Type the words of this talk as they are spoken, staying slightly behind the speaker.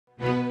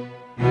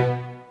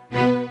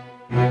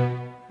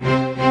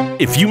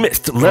If you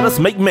missed Let Us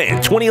Make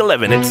Man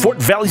 2011 at Fort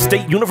Valley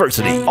State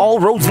University, all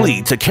roads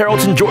lead to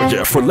Carrollton,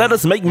 Georgia for Let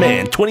Us Make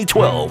Man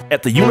 2012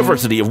 at the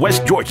University of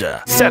West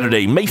Georgia,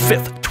 Saturday, May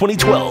 5th,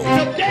 2012.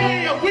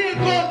 Today, if we're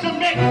going to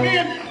make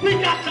men, we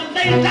got to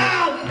lay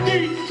down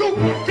these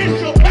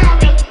superficial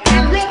barriers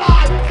and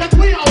realize that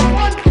we are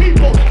one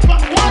people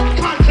from one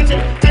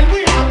continent, and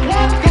we have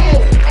one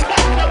goal, and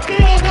that's to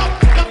build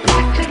up the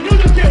black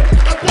community,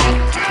 the black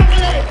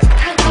family,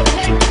 and to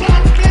make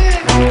black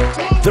men.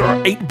 There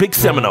are 8 big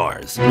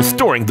seminars: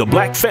 restoring the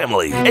black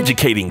family,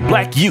 educating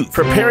black youth,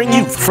 preparing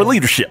youth for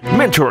leadership,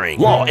 mentoring,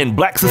 law and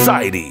black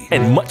society,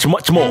 and much,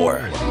 much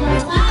more.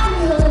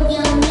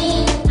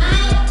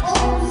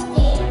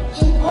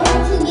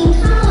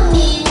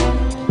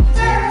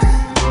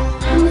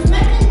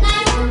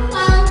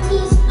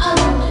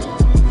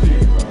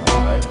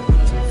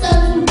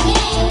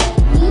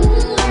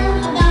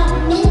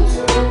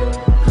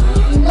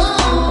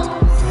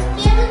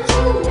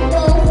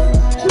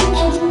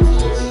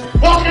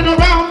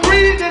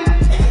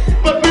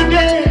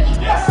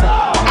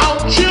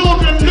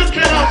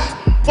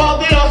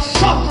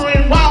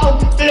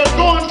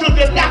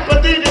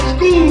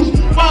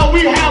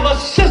 We have a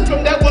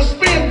system that will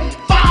spend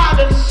 $5,000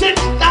 and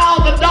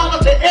 $6,000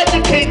 to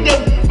educate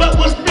them, but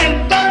will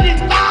spend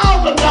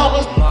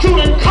 $30,000 to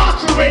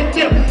incarcerate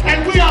them,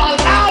 and we are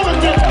allowing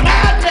this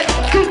madness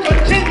to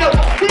continue.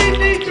 We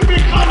need to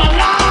become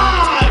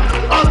alive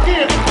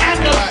again and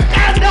to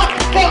stand up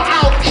for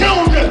our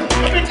children,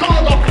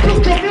 because a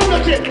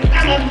community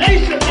and a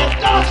nation that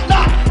does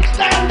not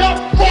stand up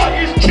for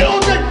its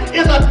children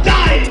is a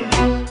dying.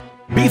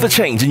 Be the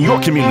change in your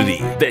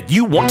community that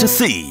you want to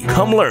see.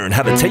 Come learn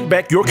how to take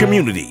back your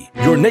community,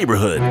 your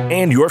neighborhood,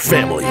 and your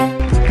family.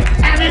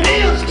 And it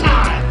is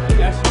time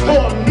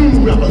for a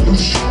new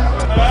revolution.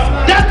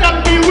 That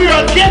doesn't mean we're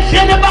against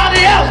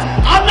anybody else.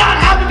 I'm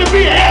not having to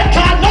be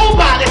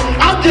anti-nobody.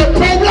 I'm just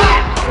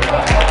pro-black.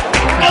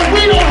 And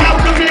we don't have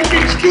to make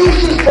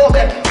excuses for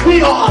that.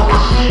 We are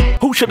alive.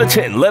 Who should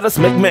attend Let Us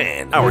Make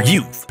Man? Our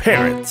youth,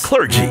 parents,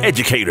 clergy,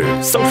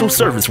 educators, social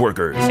service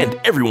workers, and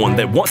everyone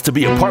that wants to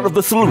be a part of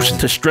the solution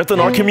to strengthen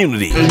our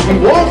community. We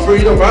want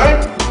freedom,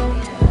 right?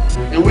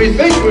 And we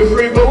think we're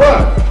free, but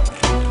what?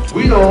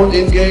 We don't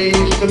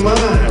engage the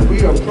mind.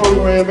 We are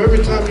programmed.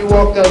 Every time you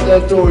walk out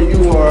that door,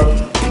 you are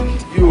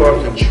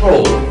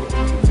controlled.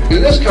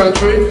 In this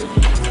country,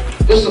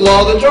 it's the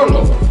law of the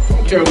jungle. I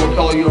don't care what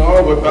color you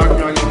are, what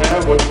background you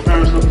have, what your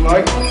parents look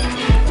like.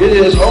 It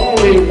is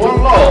only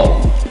one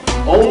law.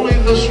 Only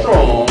the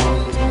strong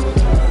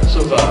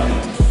survive.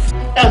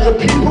 As a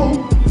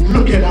people,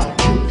 look at our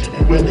children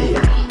and where they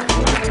are.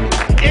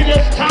 It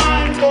is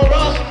time for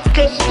us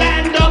to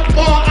stand up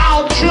for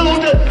our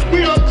children.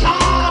 We are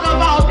tired of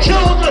our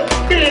children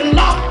being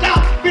locked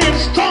out, being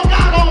strung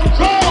out on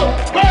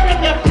drugs,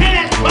 wearing their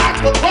pants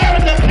backwards,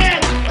 wearing their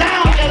pants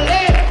down their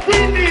legs. We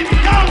need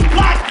young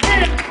black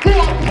men who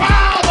are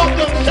proud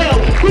of themselves,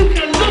 who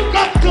can look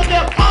up to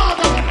their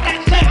fathers and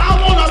say, I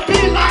want to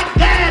be like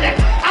Daddy.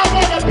 I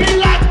want to be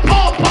like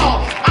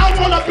Pawpaw. I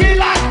want to be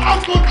like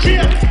Uncle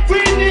Jim.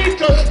 We need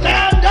to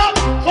stand up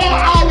for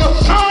our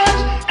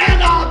sons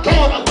and our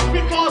daughters,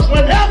 because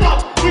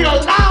whenever we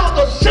allow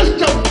the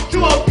system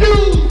to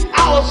abuse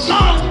our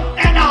sons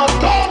and our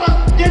daughters,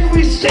 then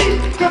we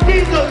cease to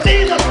be the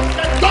leaders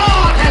that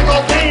God has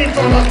ordained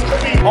for us to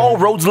be. All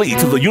roads lead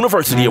to the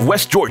University of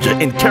West Georgia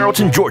in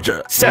Carrollton,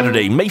 Georgia,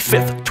 Saturday, May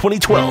 5th,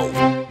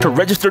 2012. To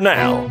register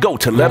now, go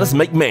to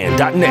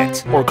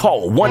letusmakeman.net or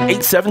call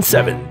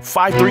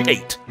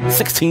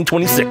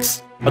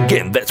 1-877-538-1626.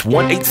 Again, that's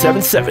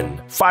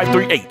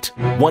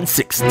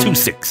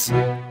 1-877-538-1626.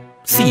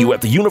 See you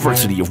at the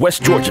University of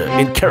West Georgia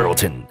in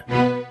Carrollton.